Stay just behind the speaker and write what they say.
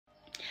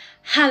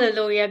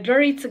Hallelujah.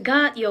 Glory to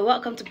God. You're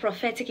welcome to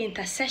Prophetic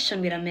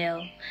Intercession with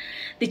Amel.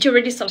 Did you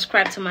already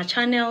subscribe to my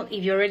channel?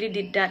 If you already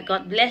did that,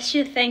 God bless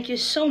you. Thank you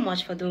so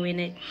much for doing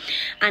it.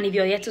 And if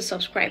you're yet to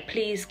subscribe,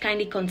 please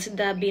kindly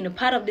consider being a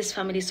part of this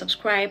family.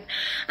 Subscribe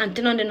and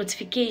turn on the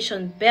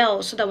notification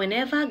bell so that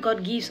whenever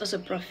God gives us a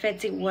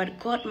prophetic word,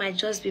 God might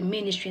just be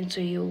ministering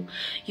to you.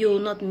 You will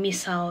not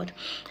miss out.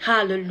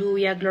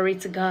 Hallelujah. Glory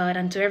to God.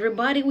 And to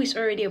everybody who is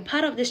already a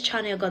part of this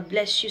channel, God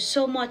bless you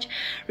so much.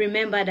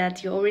 Remember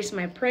that you're always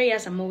my prayers.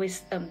 I'm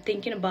always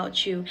thinking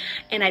about you,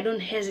 and I don't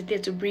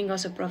hesitate to bring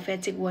us a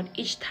prophetic word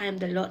each time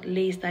the Lord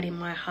lays that in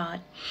my heart.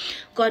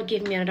 God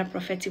gave me another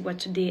prophetic word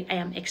today. I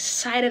am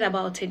excited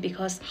about it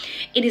because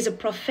it is a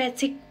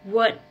prophetic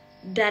word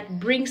that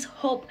brings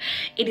hope.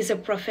 It is a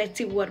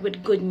prophetic word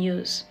with good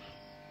news.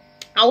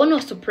 I want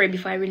us to pray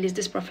before I release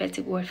this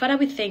prophetic word. Father,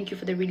 we thank you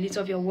for the release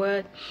of your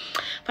word.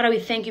 Father, we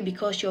thank you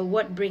because your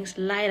word brings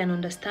light and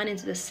understanding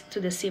to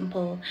the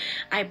simple.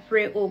 I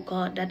pray, oh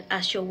God, that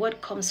as your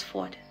word comes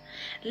forth,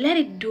 let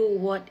it do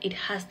what it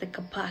has the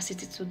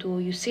capacity to do.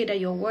 You say that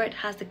your word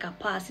has the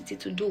capacity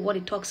to do what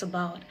it talks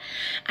about.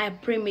 I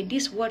pray may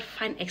this word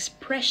find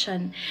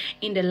expression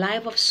in the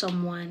life of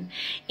someone.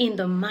 In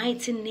the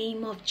mighty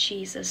name of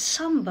Jesus,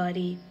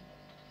 somebody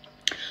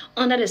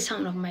under the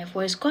sound of my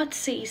voice, God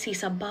says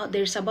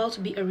there's about to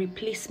be a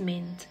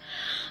replacement.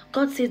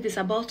 God says there's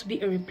about to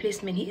be a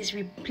replacement. He is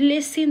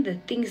replacing the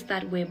things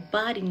that were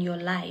bad in your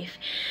life.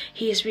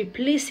 He is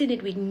replacing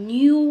it with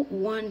new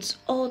ones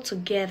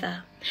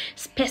altogether.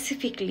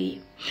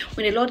 Specifically,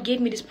 when the Lord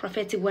gave me this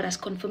prophetic word as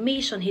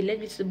confirmation, he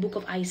led me to the book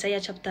of Isaiah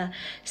chapter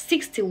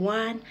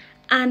 61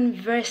 and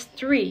verse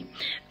 3.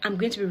 I'm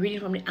going to be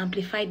reading from the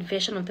Amplified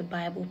version of the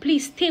Bible.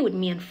 Please stay with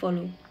me and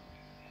follow.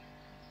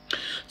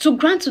 To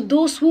grant to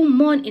those who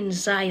mourn in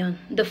Zion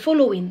the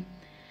following.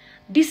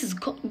 This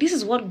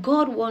is what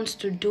God wants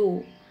to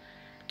do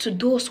to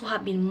those who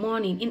have been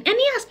mourning in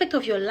any aspect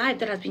of your life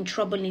that has been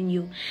troubling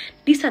you.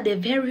 These are the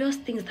various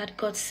things that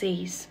God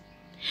says.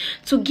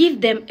 To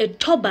give them a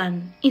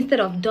turban instead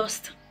of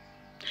dust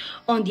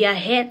on their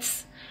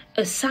heads,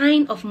 a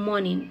sign of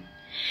mourning.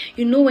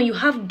 You know, when you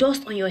have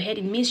dust on your head,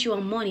 it means you are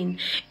mourning.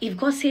 If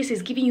God says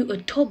he's giving you a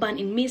turban,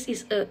 it means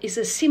it's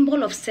a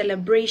symbol of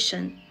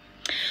celebration.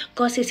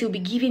 God says he'll be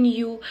giving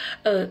you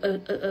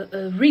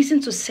a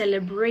reason to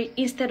celebrate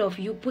instead of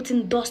you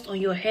putting dust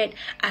on your head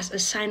as a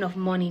sign of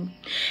mourning.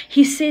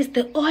 He says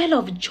the oil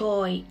of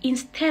joy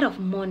instead of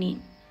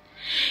mourning.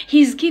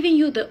 He's giving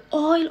you the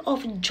oil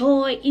of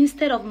joy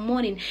instead of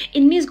mourning.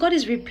 It means God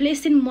is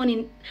replacing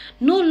mourning.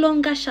 No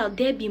longer shall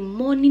there be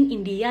mourning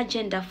in the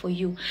agenda for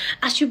you.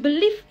 As you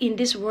believe in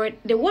this word,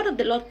 the word of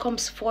the Lord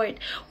comes forth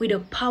with the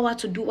power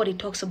to do what it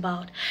talks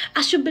about.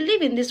 As you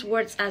believe in these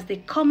words as they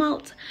come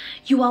out,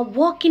 you are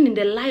walking in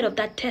the light of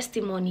that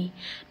testimony.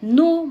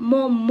 No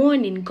more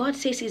mourning. God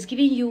says he's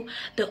giving you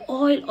the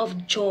oil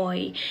of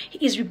joy.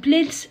 He is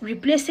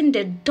replacing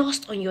the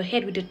dust on your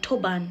head with the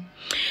turban.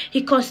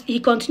 He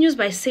continues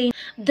by saying,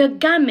 the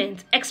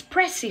garment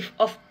expressive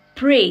of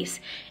praise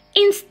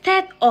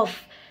instead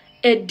of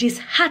a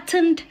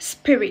disheartened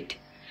spirit.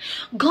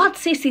 God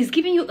says he's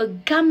giving you a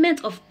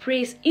garment of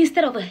praise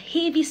instead of a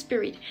heavy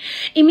spirit.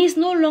 It means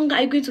no longer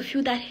are you going to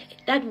feel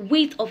that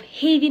weight of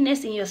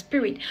heaviness in your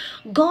spirit.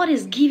 God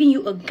is giving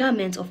you a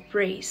garment of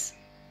praise.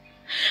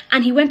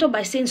 And he went on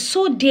by saying,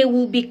 so they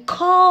will be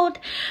called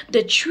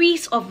the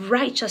trees of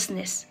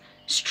righteousness,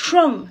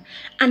 strong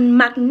and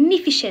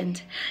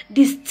magnificent,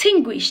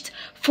 distinguished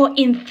for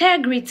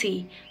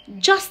integrity,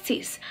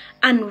 justice,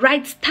 and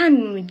right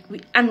standing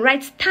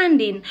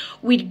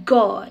with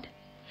God,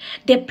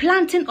 the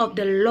planting of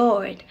the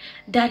Lord,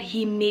 that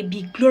he may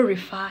be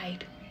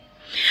glorified.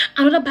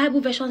 Another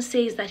Bible version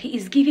says that he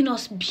is giving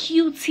us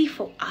beauty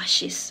for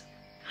ashes.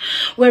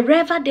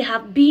 Wherever there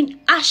have been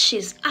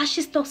ashes,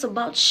 ashes talks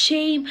about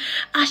shame,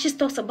 ashes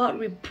talks about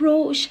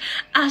reproach,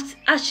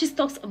 ashes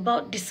talks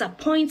about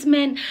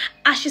disappointment,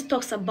 ashes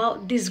talks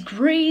about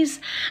disgrace,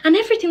 and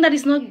everything that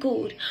is not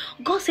good.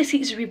 God says he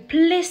is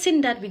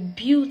replacing that with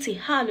beauty.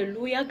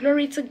 Hallelujah.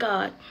 Glory to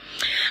God.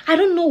 I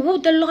don't know who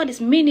the Lord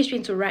is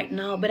ministering to right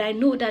now, but I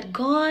know that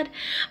God,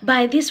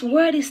 by this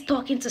word, is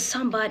talking to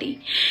somebody.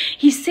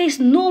 He says,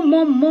 no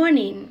more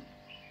mourning.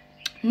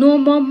 No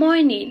more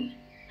mourning.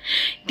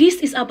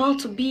 This is about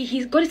to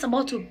be, God is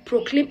about to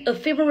proclaim a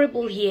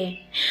favorable year.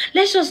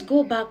 Let's just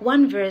go back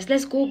one verse.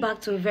 Let's go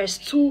back to verse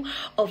 2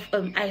 of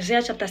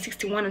Isaiah chapter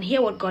 61 and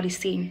hear what God is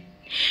saying.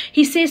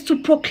 He says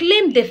to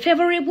proclaim the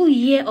favorable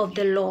year of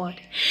the Lord.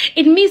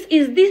 It means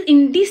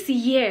in this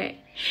year,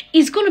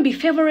 it's going to be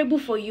favorable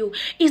for you.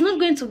 It's not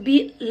going to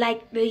be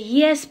like the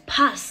years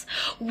past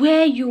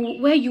where you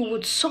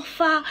would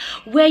suffer,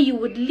 where you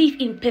would live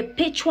in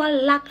perpetual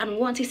lack and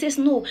want. He says,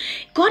 no,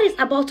 God is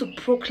about to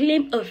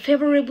proclaim a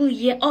favorable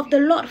year of the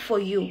Lord for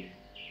you,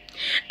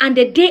 and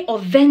the day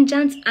of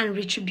vengeance and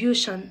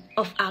retribution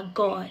of our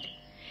God.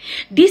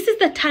 This is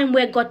the time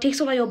where God takes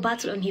over your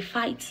battle and he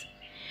fights.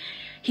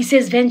 He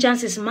says,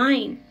 vengeance is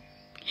mine.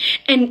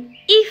 And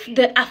if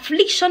the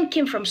affliction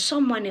came from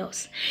someone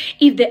else,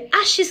 if the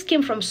ashes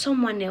came from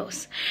someone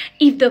else,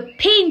 if the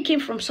pain came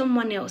from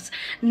someone else,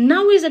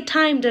 now is the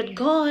time that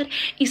God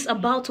is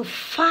about to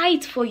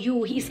fight for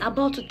you. He's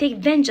about to take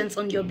vengeance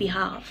on your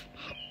behalf,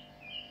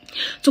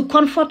 to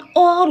comfort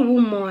all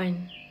who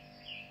mourn.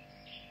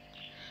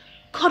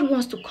 God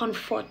wants to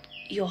comfort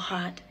your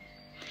heart.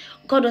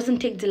 God doesn't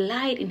take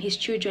delight in his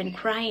children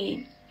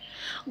crying.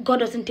 God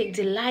doesn't take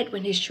delight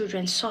when his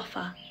children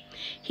suffer.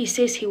 He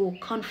says he will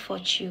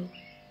comfort you.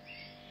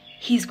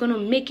 He's going to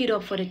make it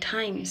up for the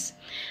times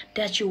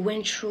that you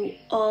went through,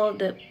 all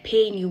the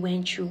pain you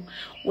went through.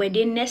 Were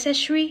they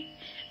necessary?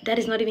 That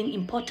is not even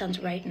important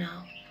right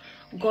now.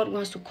 God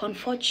wants to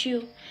comfort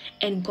you,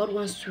 and God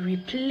wants to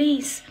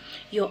replace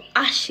your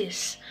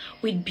ashes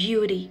with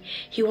beauty.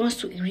 He wants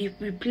to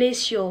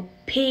replace your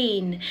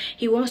pain.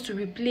 He wants to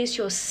replace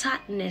your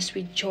sadness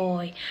with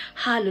joy.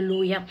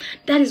 Hallelujah.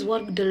 That is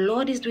what the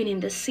Lord is doing in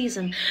this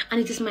season.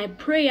 And it is my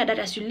prayer that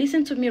as you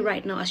listen to me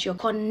right now, as you're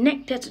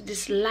connected to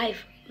this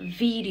live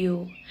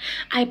video,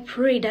 I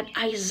pray that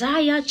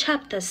Isaiah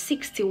chapter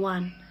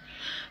 61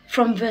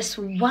 from verse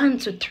 1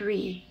 to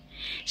 3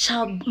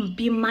 shall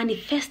be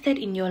manifested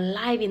in your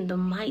life in the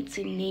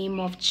mighty name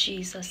of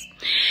Jesus.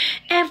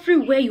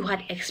 Everywhere you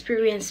had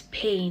experienced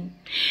pain,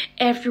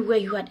 everywhere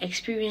you had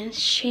experienced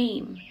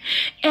shame,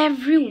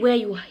 everywhere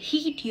you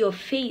hid your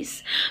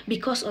face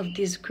because of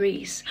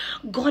disgrace,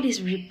 God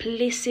is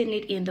replacing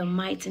it in the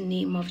mighty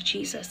name of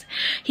Jesus.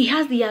 He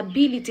has the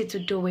ability to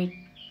do it,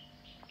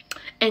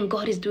 and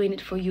God is doing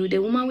it for you. The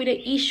woman with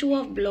the issue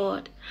of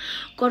blood,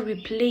 God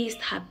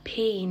replaced her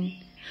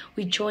pain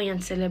with joy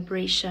and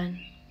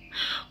celebration.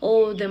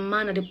 Oh, the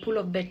man at the pool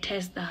of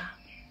Bethesda,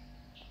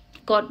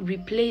 God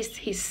replaced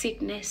his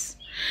sickness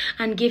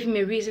and gave him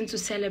a reason to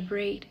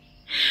celebrate.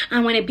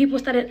 And when the people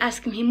started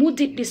asking him, who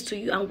did this to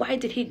you and why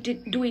did he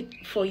do it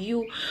for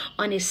you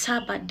on a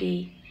Sabbath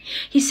day?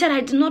 He said,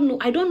 I do not know.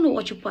 I don't know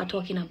what you people are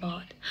talking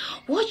about.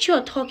 What you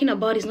are talking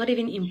about is not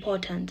even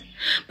important.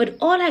 But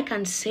all I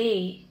can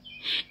say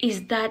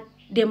is that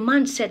the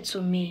man said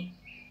to me,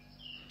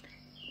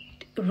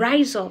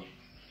 rise up,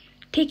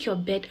 take your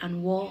bed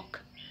and walk.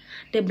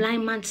 The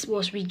blind man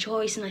was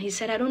rejoicing, and he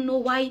said, I don't know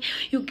why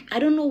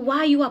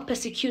you are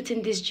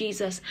persecuting this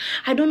Jesus.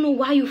 I don't know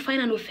why you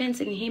find an offense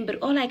in him, but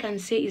all I can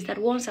say is that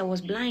once I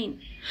was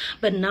blind,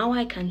 but now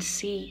I can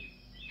see.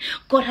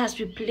 God has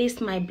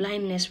replaced my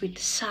blindness with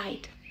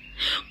sight.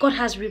 God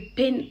has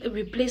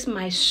replaced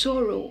my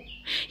sorrow.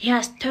 He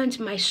has turned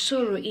my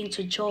sorrow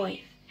into joy.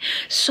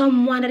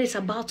 Someone that is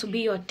about to be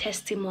your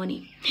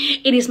testimony.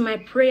 It is my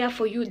prayer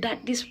for you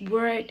that this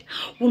word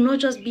will not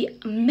just be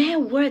mere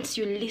words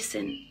you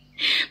listen.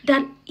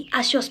 That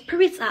as your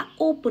spirits are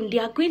open, they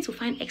are going to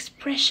find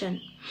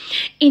expression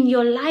in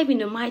your life in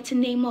the mighty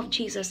name of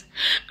Jesus.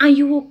 And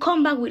you will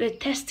come back with a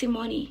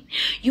testimony.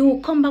 You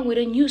will come back with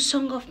a new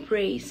song of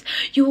praise.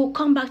 You will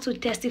come back to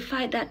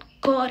testify that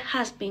God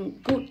has been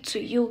good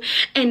to you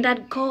and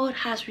that God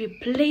has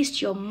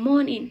replaced your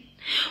mourning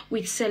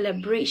with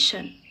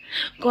celebration.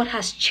 God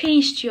has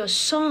changed your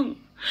song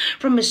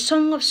from a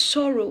song of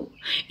sorrow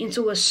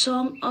into a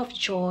song of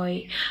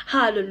joy.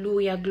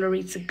 Hallelujah.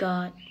 Glory to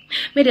God.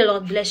 May the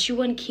Lord bless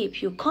you and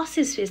keep you, cause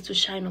his face to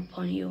shine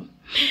upon you.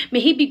 May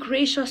he be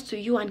gracious to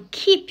you and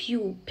keep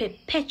you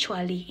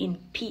perpetually in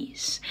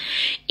peace.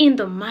 In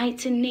the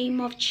mighty name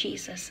of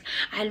Jesus,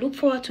 I look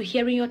forward to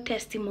hearing your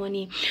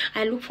testimony.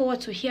 I look forward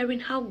to hearing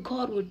how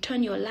God will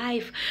turn your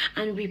life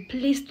and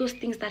replace those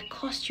things that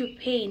caused you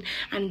pain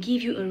and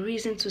give you a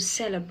reason to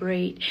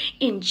celebrate.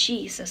 In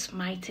Jesus'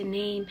 mighty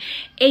name,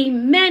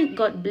 amen.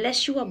 God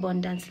bless you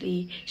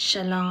abundantly.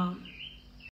 Shalom.